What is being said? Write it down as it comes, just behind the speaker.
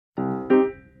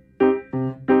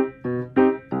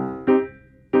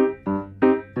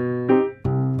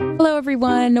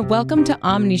everyone. Welcome to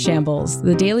Omni Shambles,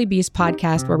 the Daily Beast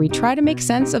podcast where we try to make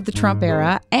sense of the Trump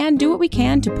era and do what we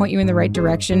can to point you in the right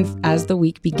direction as the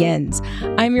week begins.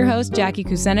 I'm your host, Jackie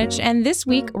Kucinich, and this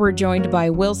week we're joined by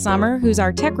Will Sommer, who's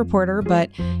our tech reporter, but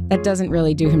that doesn't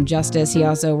really do him justice. He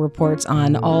also reports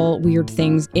on all weird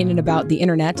things in and about the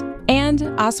internet. And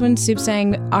Aswin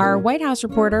Supsang, our White House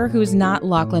reporter, who's not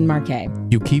Lachlan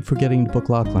Markay. You keep forgetting to book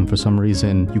Lachlan for some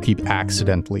reason. You keep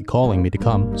accidentally calling me to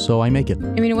come, so I make it.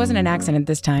 I mean, it wasn't an accident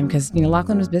this time because,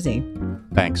 Lachlan was busy.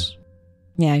 Thanks.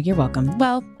 Yeah, you're welcome.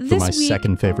 Well, this for my week...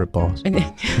 second favorite boss.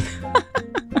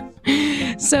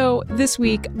 So this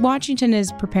week, Washington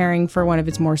is preparing for one of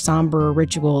its more somber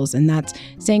rituals, and that's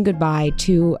saying goodbye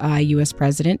to a U.S.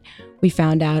 president. We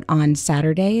found out on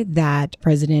Saturday that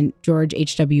President George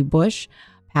H.W. Bush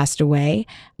passed away.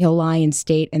 He'll lie in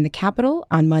state in the Capitol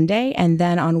on Monday, and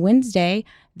then on Wednesday,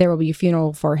 there will be a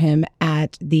funeral for him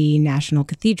at the National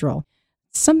Cathedral.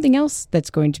 Something else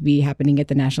that's going to be happening at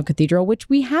the National Cathedral, which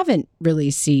we haven't really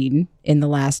seen in the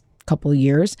last couple of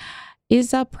years,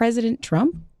 is President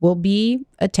Trump will be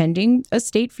attending a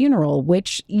state funeral,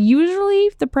 which usually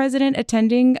the president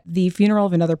attending the funeral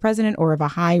of another president or of a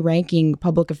high-ranking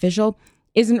public official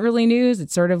isn't really news.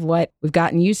 It's sort of what we've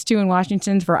gotten used to in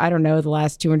Washington for, the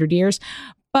last 200 years.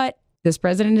 But this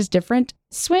president is different.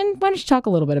 Swin, why don't you talk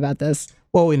a little bit about this?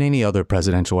 Well, in any other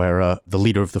presidential era, the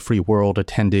leader of the free world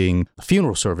attending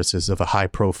funeral services of a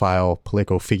high-profile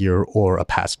political figure or a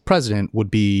past president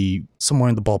would be somewhere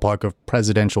in the ballpark of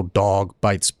presidential dog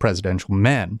bites presidential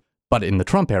man. But in the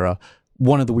Trump era,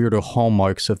 one of the weirder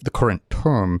hallmarks of the current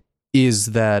term is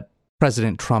that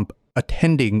President Trump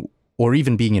attending or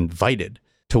even being invited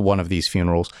to one of these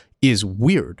funerals is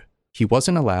weird. He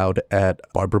wasn't allowed at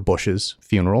Barbara Bush's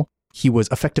funeral. He was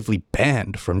effectively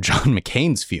banned from John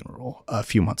McCain's funeral a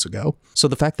few months ago. So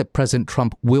the fact that President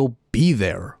Trump will be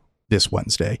there this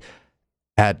Wednesday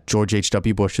at George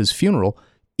H.W. Bush's funeral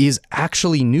is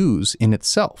actually news in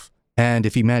itself. And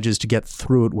if he manages to get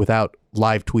through it without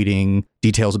live tweeting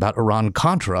details about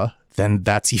Iran-Contra, then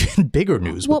that's even bigger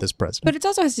news with this president. But it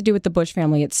also has to do with the Bush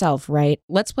family itself, right?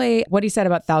 Let's play what he said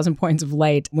about 1,000 Points of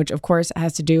Light, which of course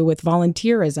has to do with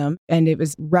volunteerism, and it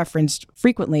was referenced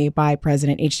frequently by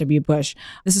President H.W. Bush.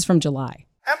 This is from July.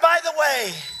 And by the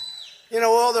way,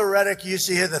 all the rhetoric you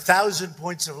see here, the 1,000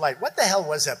 points of light. What the hell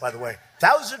was that, by the way?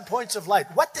 1,000 points of light.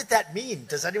 What did that mean?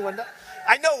 Does anyone know?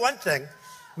 I know one thing.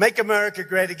 Make America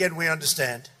great again, we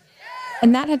understand.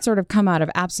 And that had sort of come out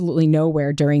of absolutely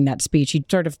nowhere during that speech. He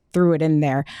sort of threw it in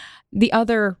there. The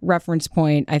other reference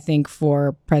point, I think,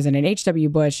 for President H.W.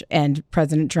 Bush and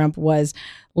President Trump was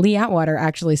Lee Atwater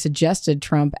actually suggested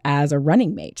Trump as a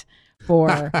running mate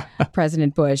for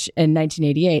President Bush in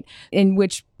 1988, in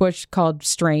which Bush called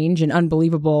strange and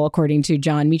unbelievable, according to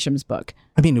John Meacham's book.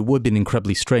 I mean, it would have been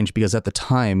incredibly strange because at the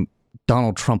time,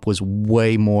 Donald Trump was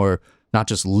way more not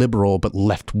just liberal, but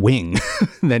left-wing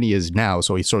than he is now.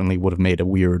 So he certainly would have made a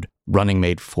weird running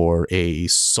mate for a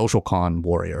social con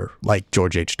warrior like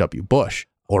George H.W. Bush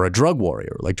or a drug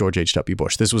warrior like George H.W.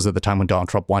 Bush. This was at the time when Donald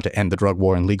Trump wanted to end the drug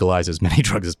war and legalize as many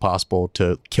drugs as possible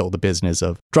to kill the business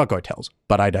of drug cartels.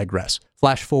 But I digress.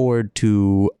 Flash forward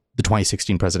to the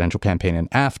 2016 presidential campaign and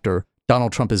after,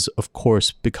 Donald Trump has, of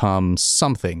course, become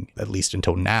something, at least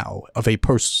until now, of a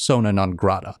persona non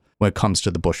grata when it comes to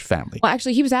the Bush family. Well,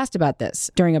 actually, he was asked about this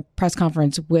during a press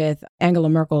conference with Angela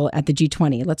Merkel at the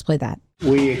G20. Let's play that.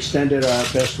 We extended our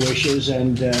best wishes,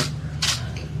 and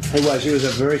he was a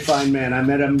very fine man. I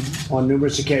met him on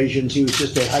numerous occasions. He was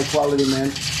just a high-quality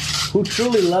man who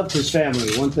truly loved his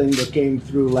family. One thing that came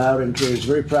through loud and clear, he was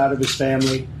very proud of his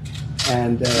family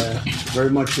and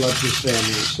very much loved his family.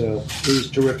 So he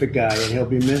was a terrific guy, and he'll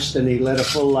be missed, and he led a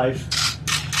full life.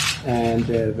 And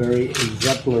a very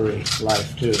exemplary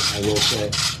life, too, I will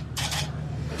say.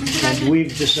 And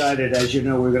we've decided, as you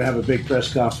know, we're going to have a big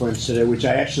press conference today, which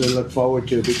I actually look forward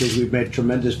to because we've made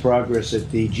tremendous progress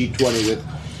at the G20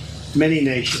 with many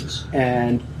nations.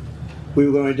 And we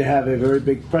were going to have a very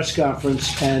big press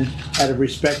conference, and out of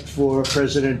respect for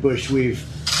President Bush, we've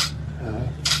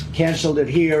canceled it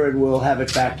here, and we'll have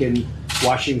it back in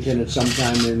Washington at some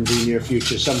time in the near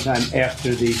future, sometime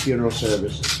after the funeral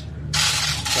services.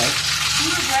 Do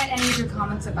you regret any of your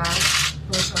comments about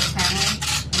Bush or his family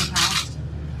in the past?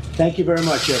 Thank you very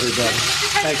much, everybody.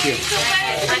 Thank you.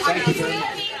 Thank you very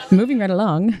much. Moving right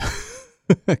along.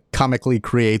 Comically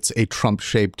creates a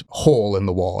Trump-shaped hole in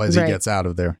the wall as he gets out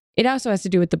of there. It also has to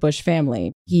do with the Bush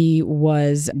family. He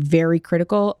was very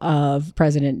critical of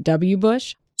President W.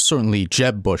 Bush. Certainly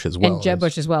Jeb Bush as well. And Jeb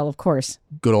Bush as well, of course.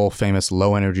 Good old famous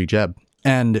low-energy Jeb.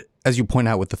 And as you point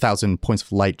out with the 1,000 points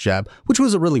of light jab, which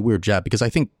was a really weird jab, because I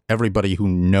think everybody who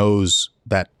knows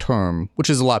that term, which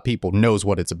is a lot of people, knows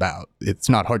what it's about. It's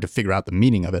not hard to figure out the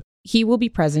meaning of it. He will be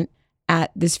present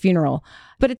at this funeral.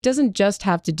 But it doesn't just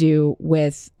have to do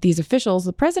with these officials.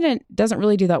 The president doesn't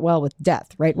really do that well with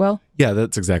death, right, Will? Yeah,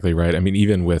 that's exactly right. I mean,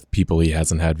 even with people he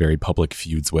hasn't had very public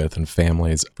feuds with and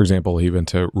families. For example, he went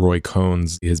to Roy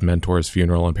Cohn's, his mentor's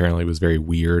funeral, and apparently it was very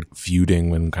weird, feuding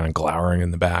when kind of glowering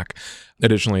in the back.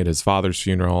 Additionally, at his father's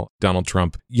funeral, Donald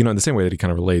Trump, in the same way that he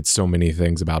kind of relates so many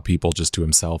things about people just to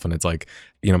himself. And it's like,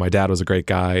 my dad was a great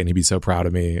guy and he'd be so proud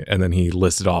of me. And then he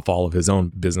listed off all of his own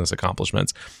business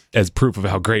accomplishments as proof of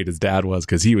how great his dad was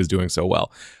because he was doing so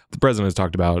well. The president has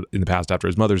talked about in the past, after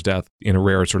his mother's death, in a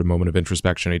rare sort of moment of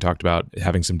introspection, he talked about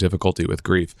having some difficulty with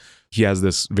grief. He has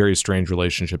this very strange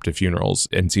relationship to funerals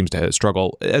and seems to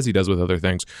struggle, as he does with other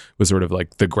things, with sort of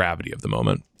like the gravity of the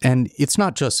moment. And it's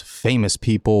not just famous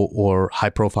people or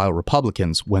high-profile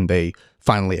Republicans when they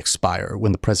finally expire,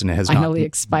 when the president has finally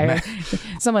expire.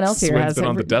 Someone else here has been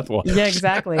on the death watch. Yeah,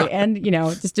 exactly. And,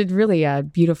 just did really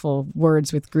beautiful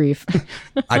words with grief.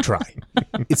 I try.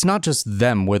 It's not just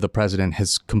them where the president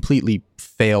has completely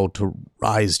failed to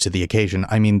rise to the occasion.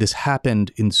 I mean, this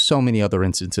happened in so many other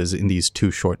instances in these 2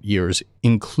 short years,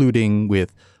 including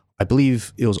with, I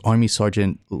believe it was Army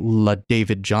Sergeant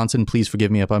LaDavid Johnson. Please forgive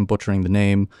me if I'm butchering the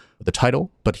name, the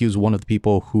title, but he was one of the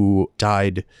people who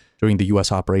died during the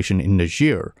U.S. operation in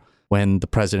Niger, when the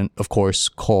president, of course,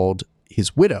 called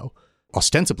his widow,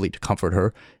 ostensibly to comfort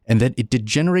her, and then it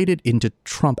degenerated into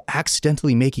Trump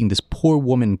accidentally making this poor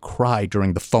woman cry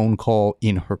during the phone call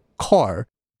in her car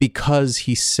because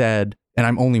he said, and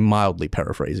I'm only mildly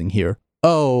paraphrasing here,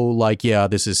 yeah,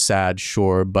 this is sad,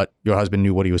 sure, but your husband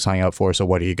knew what he was signing up for, so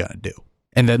what are you gonna do?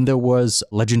 And then there was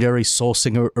legendary soul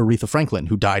singer Aretha Franklin,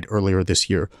 who died earlier this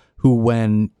year, who,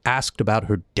 when asked about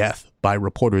her death by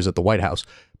reporters at the White House,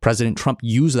 President Trump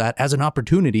used that as an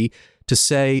opportunity to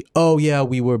say, oh yeah,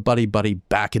 we were buddy-buddy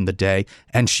back in the day,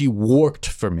 and she worked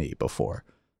for me before,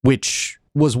 which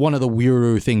was one of the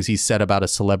weirder things he said about a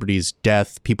celebrity's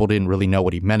death. People didn't really know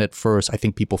what he meant at first. I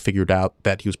think people figured out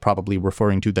that he was probably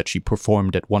referring to that she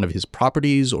performed at one of his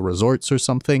properties or resorts or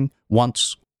something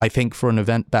once, I think, for an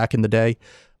event back in the day.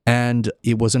 And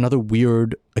it was another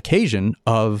weird occasion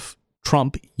of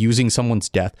Trump using someone's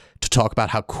death to talk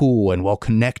about how cool and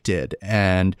well-connected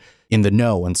and in the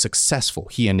know and successful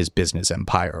he and his business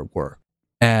empire were.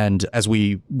 And as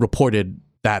we reported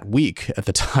that week at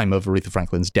the time of Aretha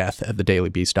Franklin's death at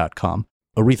thedailybeast.com,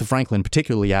 Aretha Franklin,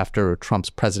 particularly after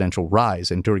Trump's presidential rise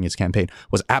and during his campaign,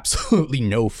 was absolutely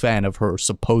no fan of her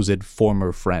supposed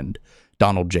former friend,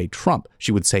 Donald J. Trump.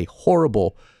 She would say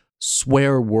horrible,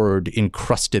 swear word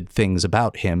encrusted things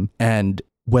about him. And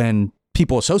when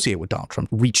people associated with Donald Trump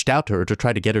reached out to her to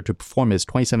try to get her to perform his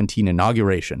 2017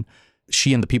 inauguration,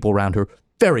 she and the people around her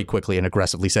very quickly and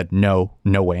aggressively said, no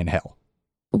way in hell.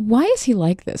 Why is he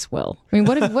like this, Will? I mean,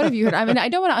 what have you heard? I mean, I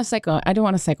don't want to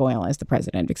psychoanalyze the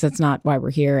president because that's not why we're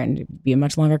here, and it'd be a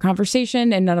much longer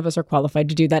conversation, and none of us are qualified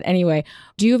to do that anyway.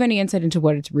 Do you have any insight into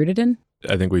what it's rooted in?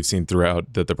 I think we've seen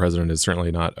throughout that the president is certainly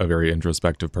not a very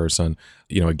introspective person.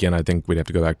 Again, I think we'd have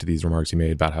to go back to these remarks he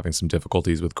made about having some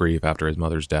difficulties with grief after his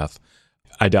mother's death.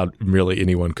 I doubt really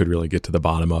anyone could really get to the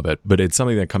bottom of it, but it's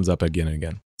something that comes up again and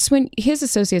again. So when his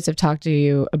associates have talked to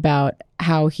you about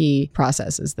how he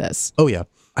processes this. Oh, yeah.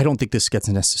 I don't think this gets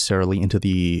necessarily into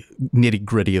the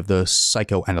nitty-gritty of the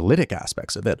psychoanalytic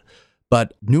aspects of it,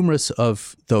 but numerous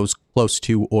of those close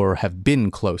to or have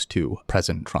been close to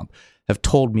President Trump have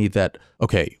told me that,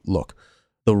 okay, look,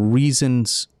 the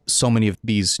reasons so many of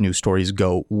these news stories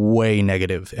go way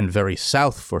negative and very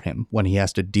south for him when he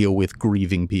has to deal with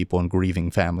grieving people and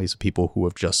grieving families of people who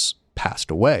have just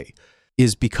passed away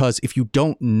is because if you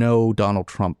don't know Donald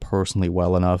Trump personally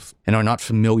well enough and are not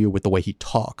familiar with the way he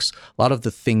talks, a lot of the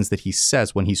things that he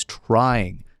says when he's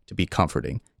trying to be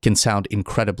comforting can sound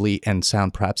incredibly and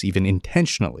sound perhaps even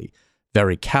intentionally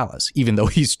very callous, even though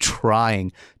he's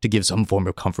trying to give some form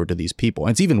of comfort to these people.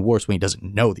 And it's even worse when he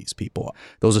doesn't know these people.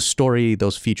 There was a story that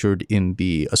was featured in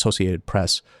the Associated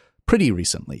Press pretty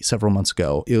recently, several months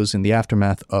ago. It was in the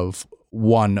aftermath of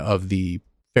one of the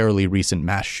fairly recent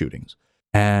mass shootings.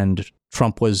 And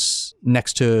Trump was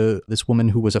next to this woman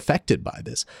who was affected by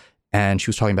this. And she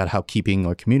was talking about how keeping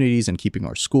our communities and keeping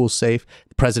our schools safe.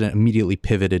 The president immediately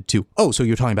pivoted to, oh, so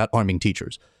you're talking about arming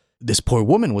teachers. This poor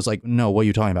woman was like, no, what are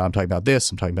you talking about? I'm talking about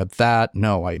this. I'm talking about that.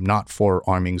 No, I'm not for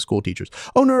arming school teachers.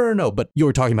 Oh, no. But you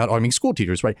were talking about arming school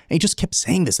teachers, right? And he just kept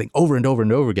saying this thing over and over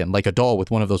and over again, like a doll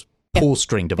with one of those pull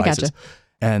string devices.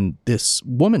 And this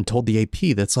woman told the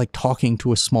AP that's like talking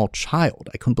to a small child.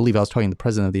 I couldn't believe I was talking to the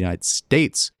president of the United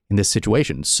States in this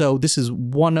situation. So this is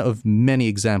one of many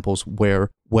examples where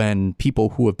when people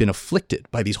who have been afflicted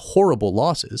by these horrible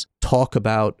losses talk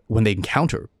about when they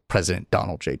encounter President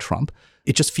Donald J. Trump,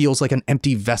 it just feels like an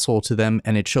empty vessel to them,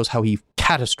 and it shows how he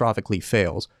catastrophically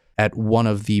fails at one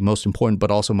of the most important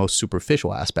but also most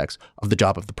superficial aspects of the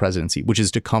job of the presidency, which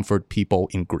is to comfort people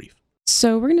in grief.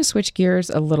 So we're going to switch gears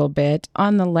a little bit.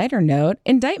 On the lighter note,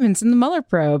 indictments in the Mueller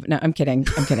probe. No, I'm kidding.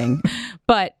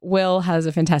 But Will has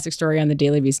a fantastic story on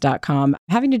thedailybeast.com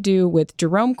having to do with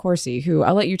Jerome Corsi, who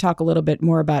I'll let you talk a little bit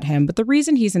more about him. But the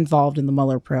reason he's involved in the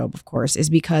Mueller probe, of course, is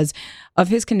because of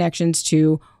his connections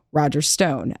to Roger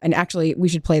Stone. And actually, we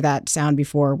should play that sound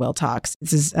before Will talks.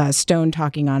 This is Stone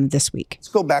talking on This Week. Let's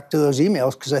go back to those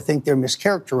emails because I think they're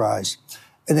mischaracterized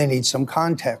and they need some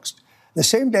context. The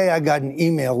same day I got an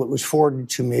email that was forwarded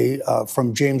to me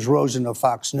from James Rosen of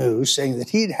Fox News saying that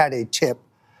he'd had a tip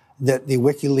that the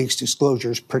WikiLeaks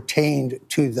disclosures pertained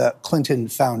to the Clinton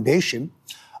Foundation.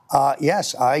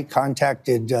 Yes, I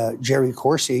contacted Jerry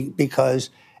Corsi because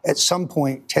at some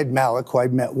point Ted Malloch, who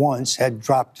I'd met once, had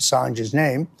dropped Assange's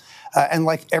name. And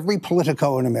like every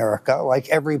politico in America, like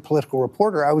every political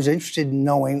reporter, I was interested in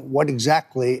knowing what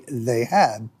exactly they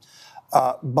had.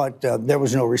 But there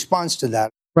was no response to that.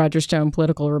 Roger Stone,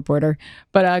 political reporter.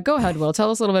 But go ahead, Will.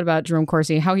 Tell us a little bit about Jerome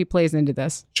Corsi, how he plays into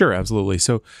this. Sure, absolutely.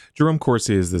 So Jerome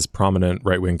Corsi is this prominent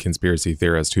right-wing conspiracy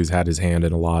theorist who's had his hand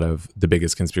in a lot of the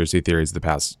biggest conspiracy theories of the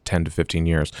past 10 to 15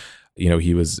 years. You know,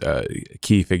 he was a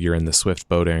key figure in the Swift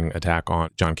boating attack on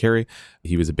John Kerry.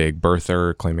 He was a big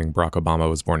birther, claiming Barack Obama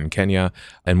was born in Kenya.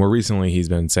 And more recently, he's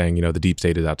been saying, you know, the deep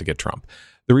state is out to get Trump.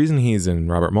 The reason he's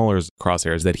in Robert Mueller's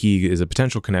crosshairs is that he is a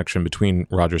potential connection between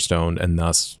Roger Stone and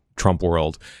thus Trump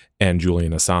world and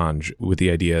Julian Assange, with the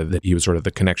idea that he was sort of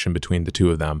the connection between the two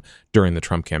of them during the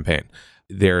Trump campaign.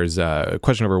 There's a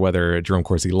question over whether Jerome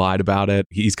Corsi lied about it.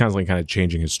 He's constantly kind of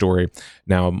changing his story.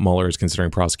 Now Mueller is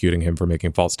considering prosecuting him for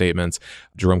making false statements.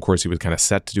 Jerome Corsi was kind of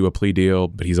set to do a plea deal,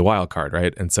 but he's a wild card,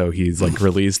 right? And so he's like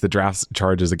released the draft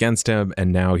charges against him,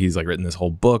 and now he's like written this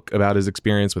whole book about his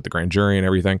experience with the grand jury and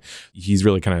everything. He's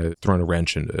really kind of thrown a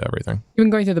wrench into everything. You've been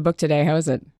going through the book today. How is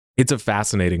it? It's a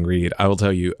fascinating read. I will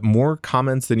tell you, more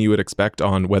comments than you would expect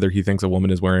on whether he thinks a woman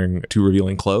is wearing too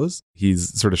revealing clothes.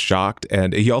 He's sort of shocked.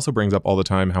 And he also brings up all the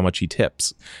time how much he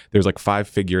tips. There's like 5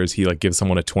 figures. He like gives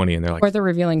someone a 20 and they're like, or the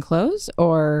revealing clothes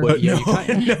or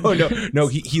no.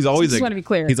 He's always just like, want to be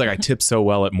clear. He's like, I tip so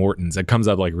well at Morton's. It comes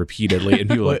up like repeatedly. And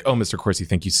people are like, oh, Mr. Corsi,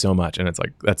 thank you so much. And it's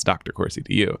like, that's Dr. Corsi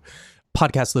to you.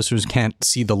 Podcast listeners can't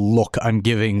see the look I'm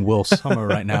giving Will Sommer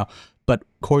right now. But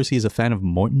Corsi is a fan of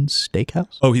Morton's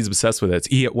Steakhouse? Oh, he's obsessed with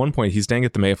it. At one point, he's staying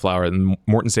at the Mayflower, and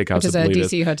Morton's Steakhouse, which is a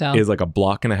DC hotel, is like a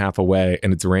block and a half away,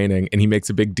 and it's raining, and he makes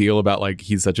a big deal about like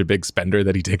he's such a big spender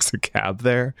that he takes a cab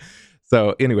there.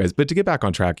 So anyways, but to get back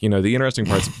on track, you know, the interesting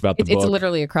parts about the book... It's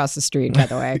literally across the street, by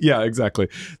the way. Yeah, exactly.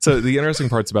 So the interesting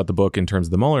parts about the book in terms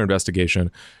of the Mueller investigation,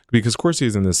 because Corsi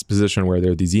is in this position where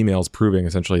there are these emails proving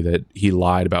essentially that he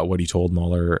lied about what he told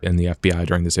Mueller and the FBI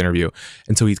during this interview.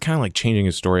 And so he's kind of like changing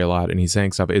his story a lot, and he's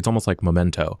saying stuff, it's almost like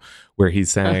Memento, where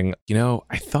he's saying, you know,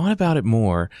 I thought about it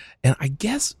more, and I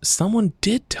guess someone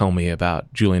did tell me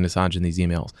about Julian Assange in these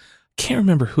emails. Can't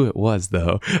remember who it was,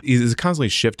 though. He's a constantly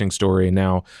shifting story. And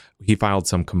now he filed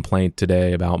some complaint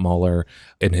today about Mueller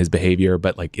and his behavior,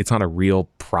 but like it's not a real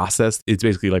process. It's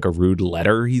basically like a rude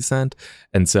letter he sent.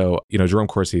 And so, you know, Jerome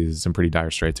Corsi is in pretty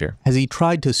dire straits here. Has he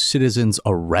tried to citizens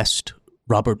arrest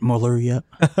Robert Mueller yet?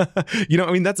 You know,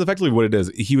 I mean, that's effectively what it is.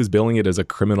 He was billing it as a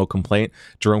criminal complaint.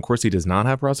 Jerome Corsi does not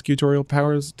have prosecutorial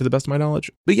powers, to the best of my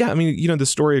knowledge. But yeah, I mean, you know, the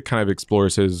story kind of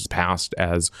explores his past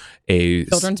as a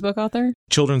children's book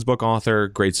author.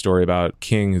 Great story about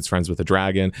King who's friends with a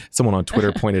dragon. Someone on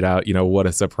Twitter pointed out, you know, what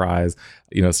a surprise,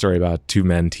 you know, story about 2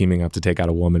 men teaming up to take out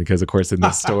a woman, because of course in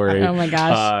this story, oh my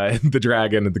gosh, the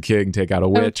dragon and the king take out a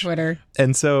witch. Twitter.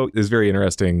 And so it's very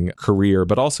interesting career,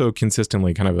 but also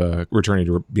consistently kind of a returning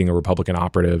to being a Republican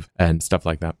operative and stuff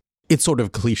like that. It's sort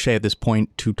of cliche at this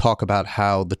point to talk about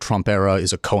how the Trump era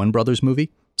is a Coen Brothers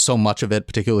movie. So much of it,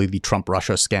 particularly the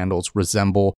Trump-Russia scandals,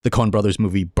 resemble the Coen Brothers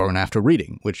movie Burn After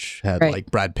Reading, which had like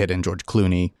Brad Pitt and George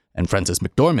Clooney and Frances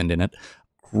McDormand in it.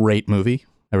 Great movie.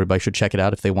 Everybody should check it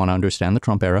out if they want to understand the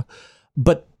Trump era.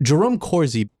 But Jerome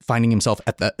Corsi, finding himself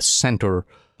at the center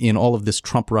in all of this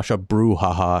Trump-Russia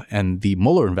brouhaha and the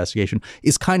Mueller investigation,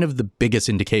 is kind of the biggest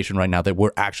indication right now that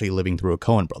we're actually living through a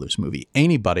Coen Brothers movie.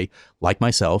 Anybody like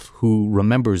myself who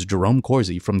remembers Jerome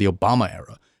Corsi from the Obama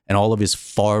era and all of his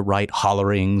far-right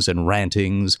hollerings and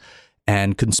rantings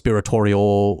and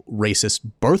conspiratorial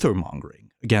racist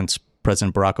birther-mongering against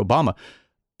President Barack Obama,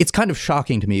 It's kind of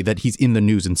shocking to me that he's in the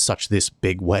news in such this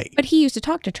big way. But he used to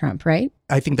talk to Trump, right?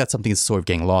 I think that's something that's sort of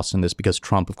getting lost in this because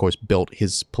Trump, of course, built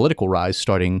his political rise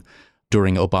starting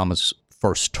during Obama's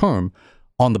first term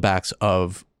on the backs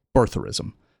of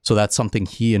birtherism. So that's something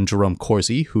he and Jerome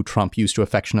Corsi, who Trump used to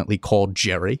affectionately call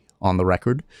Jerry on the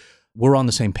record, were on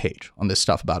the same page on this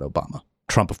stuff about Obama.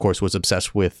 Trump, of course, was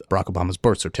obsessed with Barack Obama's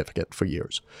birth certificate for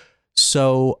years.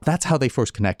 So that's how they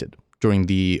first connected during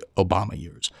the Obama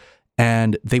years.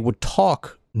 And they would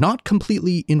talk not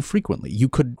completely infrequently. You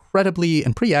could credibly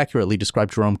and pretty accurately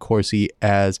describe Jerome Corsi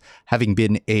as having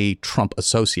been a Trump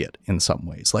associate in some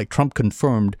ways. Like Trump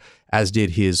confirmed, as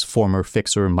did his former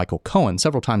fixer Michael Cohen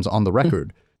several times on the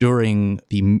record during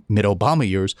the mid-Obama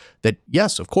years, that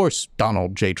yes, of course,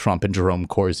 Donald J. Trump and Jerome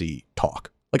Corsi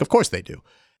talk. Like, of course they do.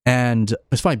 And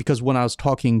it's funny because when I was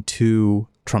talking to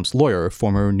Trump's lawyer,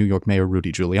 former New York Mayor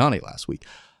Rudy Giuliani last week,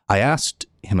 I asked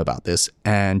him about this,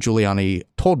 and Giuliani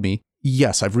told me,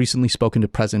 yes, I've recently spoken to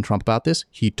President Trump about this.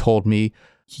 He told me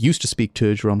he used to speak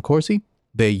to Jerome Corsi.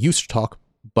 They used to talk,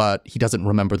 but he doesn't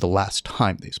remember the last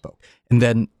time they spoke. And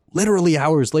then literally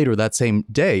hours later that same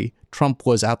day, Trump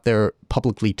was out there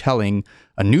publicly telling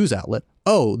a news outlet,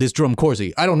 oh, this Jerome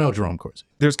Corsi. I don't know Jerome Corsi.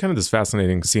 There's kind of this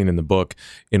fascinating scene in the book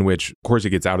in which Corsi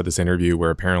gets out of this interview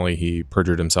where apparently he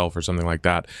perjured himself or something like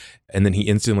that. And then he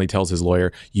instantly tells his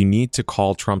lawyer, you need to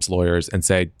call Trump's lawyers and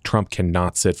say Trump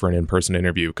cannot sit for an in-person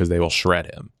interview because they will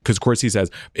shred him. Because Corsi says,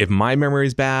 if my memory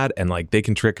is bad and like they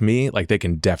can trick me, like they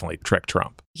can definitely trick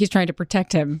Trump. He's trying to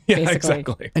protect him, basically. Yeah,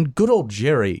 exactly. And good old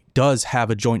Jerry does have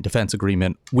a joint defense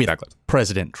agreement with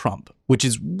President Trump, which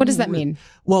is... What does that mean?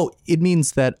 Well, it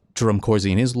means that Jerome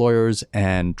Corsi and his lawyers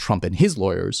and Trump and his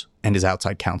lawyers and his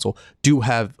outside counsel do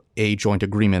have a joint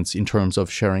agreements in terms of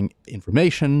sharing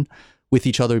information with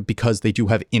each other because they do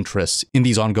have interests in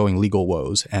these ongoing legal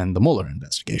woes and the Mueller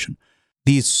investigation.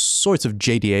 These sorts of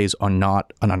JDAs are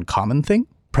not an uncommon thing.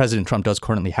 President Trump does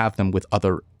currently have them with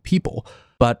other people,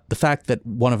 but the fact that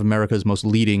one of America's most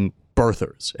leading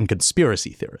birthers and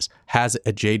conspiracy theorists has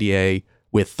a JDA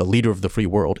with the leader of the free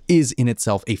world is in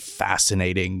itself a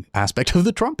fascinating aspect of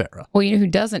the Trump era. Well, you know who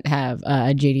doesn't have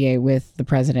a JDA with the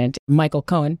president? Michael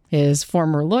Cohen, his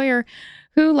former lawyer,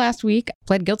 who last week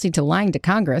pled guilty to lying to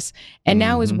Congress and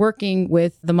now is working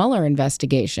with the Mueller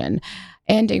investigation.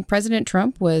 And President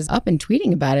Trump was up and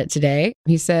tweeting about it today.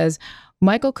 He says,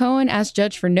 Michael Cohen asked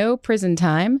judge for no prison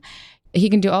time. He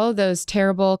can do all of those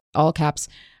terrible, all caps,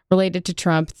 related to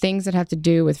Trump, things that have to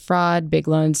do with fraud, big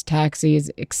loans,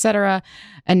 taxes, etc.,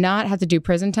 and not have to do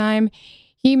prison time.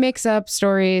 He makes up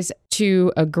stories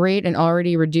to a great and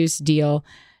already reduced deal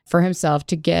for himself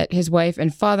to get his wife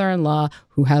and father-in-law,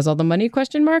 who has all the money,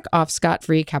 off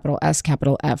scot-free, capital S,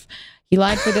 capital F. He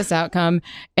lied for this outcome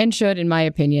and should, in my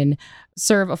opinion,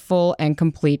 serve a full and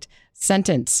complete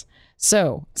sentence.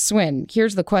 So, Swin,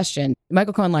 here's the question.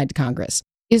 Michael Cohen lied to Congress.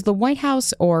 Is the White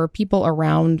House or people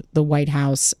around the White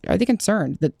House, are they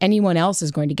concerned that anyone else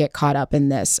is going to get caught up in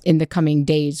this in the coming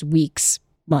days, weeks,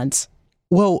 months?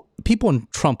 Well, people in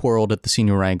Trump world at the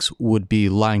senior ranks would be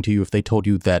lying to you if they told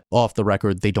you that off the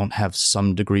record, they don't have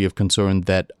some degree of concern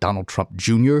that Donald Trump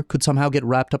Jr. could somehow get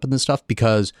wrapped up in this stuff,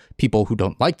 because people who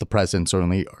don't like the president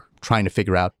certainly are trying to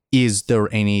figure out, is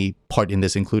there any part in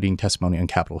this, including testimony on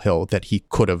Capitol Hill, that he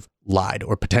could have lied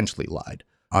or potentially lied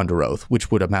under oath,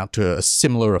 which would amount to a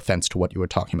similar offense to what you were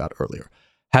talking about earlier.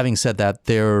 Having said that,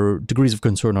 their degrees of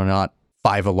concern are not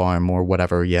 5 alarm or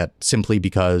whatever yet, simply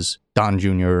because Don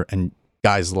Jr. and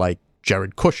guys like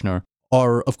Jared Kushner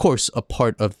are, of course, a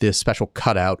part of this special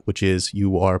cutout, which is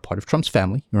you are part of Trump's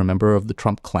family. You're a member of the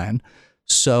Trump clan.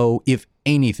 So if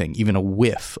anything, even a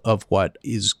whiff of what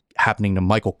is happening to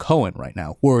Michael Cohen right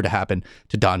now were to happen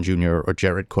to Don Jr. or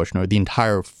Jared Kushner, the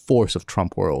entire force of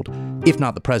Trump world, if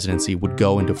not the presidency, would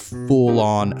go into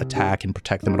full-on attack and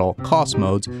protect them at all cost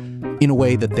modes in a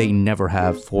way that they never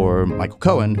have for Michael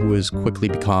Cohen, who has quickly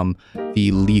become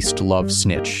the least loved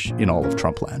snitch in all of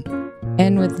Trump land.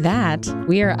 And with that,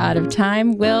 we are out of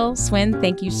time. Will, Swin,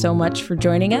 thank you so much for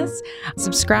joining us.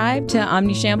 Subscribe to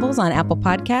Omni Shambles on Apple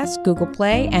Podcasts, Google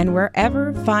Play, and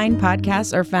wherever fine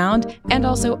podcasts are found. And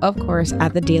also, of course,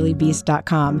 at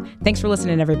thedailybeast.com. Thanks for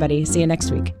listening, everybody. See you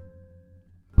next week.